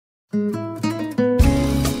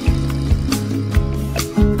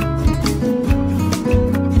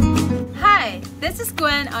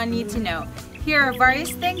Gwen on Need to Know. Here are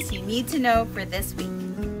various things you need to know for this week.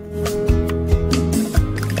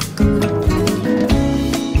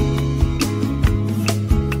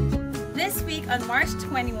 This week on March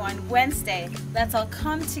 21, Wednesday, let's all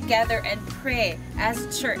come together and pray as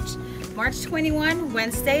a church. March 21,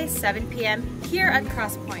 Wednesday, 7 p.m. here at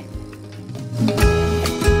Crosspoint.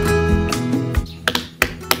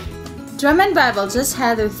 Drum and Bible just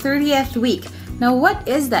had their 30th week. Now what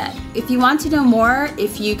is that? If you want to know more,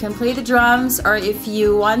 if you can play the drums, or if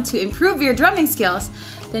you want to improve your drumming skills,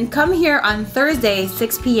 then come here on Thursday,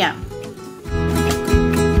 6 p.m.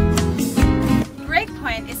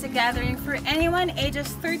 Breakpoint is a gathering for anyone ages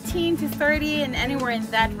 13 to 30 and anywhere in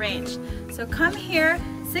that range. So come here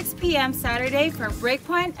 6 p.m. Saturday for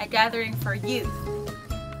Breakpoint, a gathering for youth.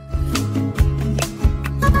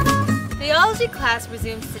 Theology class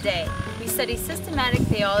resumes today. We study systematic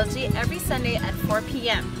theology every Sunday at 4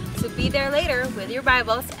 p.m. So be there later with your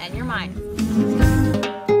Bibles and your mind.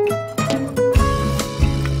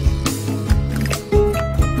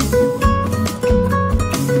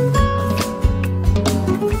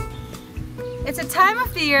 It's a time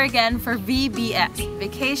of the year again for VBS,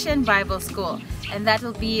 Vacation Bible School, and that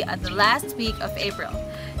will be at the last week of April.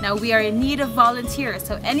 Now we are in need of volunteers,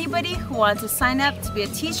 so anybody who wants to sign up to be a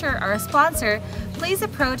teacher or a sponsor, please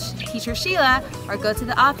approach Teacher Sheila or go to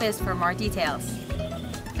the office for more details.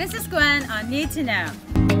 This is Gwen on Need to Know.